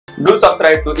Do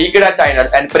subscribe to Ekeeda channel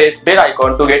and press bell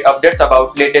icon to get updates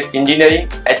about latest engineering,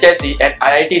 HSC and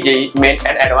IIT JEE main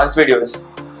and advanced videos.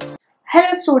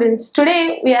 Hello students,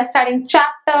 today we are studying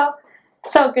chapter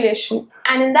circulation,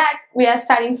 and in that we are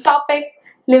studying topic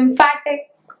lymphatic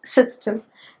system.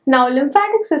 Now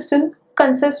lymphatic system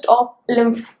consists of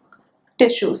lymph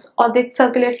tissues, or they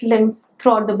circulate lymph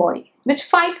throughout the body, which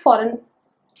fight foreign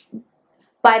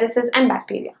viruses and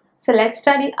bacteria. So let's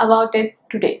study about it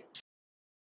today.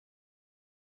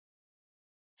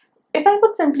 If I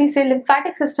could simply say,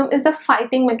 lymphatic system is the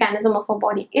fighting mechanism of our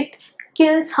body. It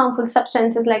kills harmful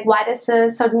substances like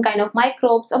viruses, certain kind of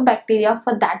microbes or bacteria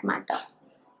for that matter.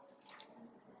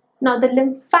 Now the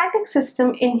lymphatic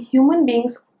system in human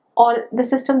beings, or the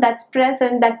system that's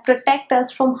present that protect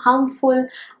us from harmful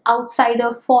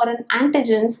outsider foreign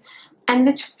antigens and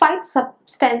which fight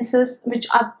substances which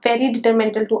are very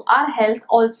detrimental to our health,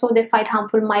 also they fight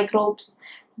harmful microbes,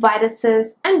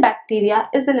 viruses and bacteria,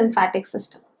 is the lymphatic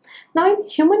system. Now in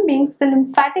human beings, the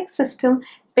lymphatic system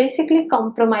basically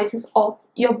comprises of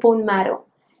your bone marrow,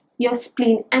 your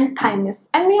spleen and thymus,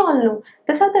 and we all know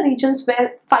these are the regions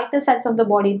where fighter cells of the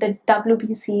body, the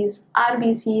WBCs,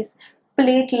 RBCs,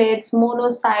 platelets,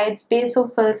 monocytes,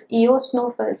 basophils,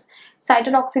 eosinophils,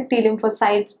 cytotoxic T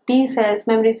lymphocytes, B cells,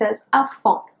 memory cells are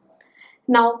formed.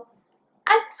 Now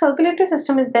as a circulatory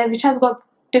system is there which has got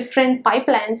different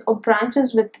pipelines or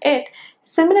branches with it,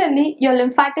 similarly your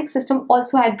lymphatic system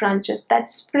also had branches that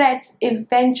spreads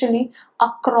eventually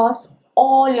across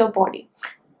all your body.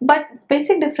 But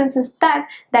basic difference is that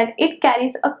it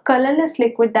carries a colorless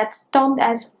liquid that's termed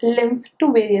as lymph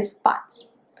to various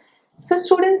parts. So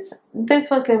students,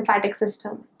 this was lymphatic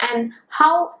system and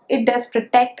how it does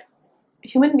protect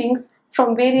human beings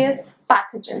from various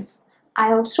pathogens.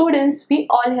 I hope students, we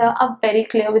all here are very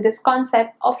clear with this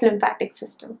concept of lymphatic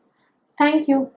system. Thank you.